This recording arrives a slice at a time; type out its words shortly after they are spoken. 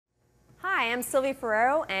Hi, I'm Sylvia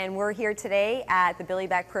Ferrero, and we're here today at the Billy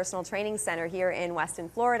Beck Personal Training Center here in Weston,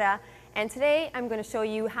 Florida. And today I'm going to show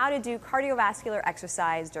you how to do cardiovascular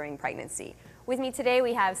exercise during pregnancy. With me today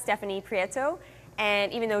we have Stephanie Prieto,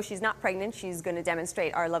 and even though she's not pregnant, she's going to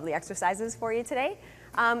demonstrate our lovely exercises for you today.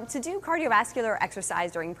 To do cardiovascular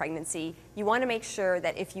exercise during pregnancy, you want to make sure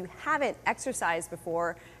that if you haven't exercised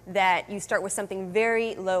before, that you start with something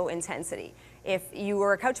very low intensity. If you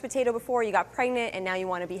were a couch potato before, you got pregnant, and now you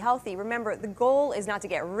want to be healthy, remember, the goal is not to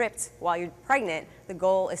get ripped while you're pregnant. The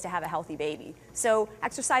goal is to have a healthy baby. So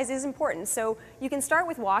exercise is important. So you can start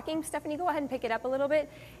with walking. Stephanie, go ahead and pick it up a little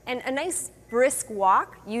bit. And a nice brisk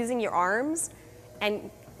walk using your arms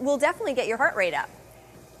and will definitely get your heart rate up.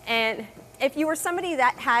 And if you were somebody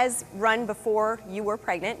that has run before you were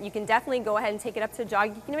pregnant, you can definitely go ahead and take it up to a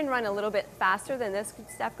jog. You can even run a little bit faster than this.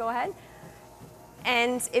 Steph, go ahead.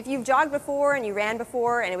 And if you've jogged before and you ran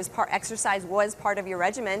before and exercise was part of your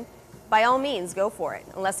regimen, by all means, go for it,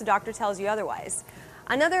 unless the doctor tells you otherwise.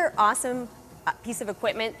 Another awesome piece of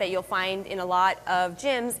equipment that you'll find in a lot of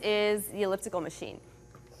gyms is the elliptical machine.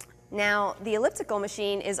 Now, the elliptical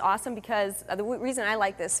machine is awesome because the reason I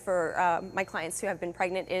like this for my clients who have been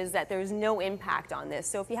pregnant is that there's no impact on this.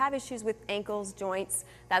 So if you have issues with ankles, joints,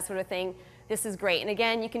 that sort of thing, this is great. And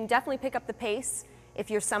again, you can definitely pick up the pace if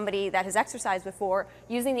you're somebody that has exercised before.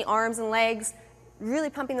 Using the arms and legs, really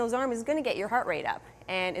pumping those arms is going to get your heart rate up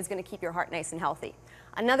and is going to keep your heart nice and healthy.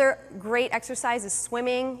 Another great exercise is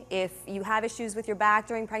swimming. If you have issues with your back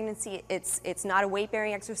during pregnancy, it's not a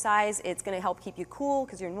weight-bearing exercise. It's going to help keep you cool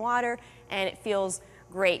because you're in water, and it feels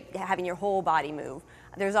great having your whole body move.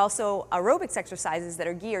 There's also aerobics exercises that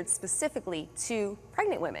are geared specifically to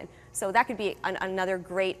pregnant women. So that could be another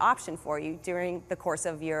great option for you during the course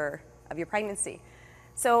of your pregnancy.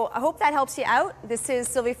 So I hope that helps you out. This is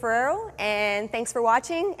Sylvia Ferrero, and thanks for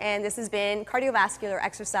watching. And this has been cardiovascular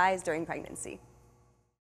exercise during pregnancy.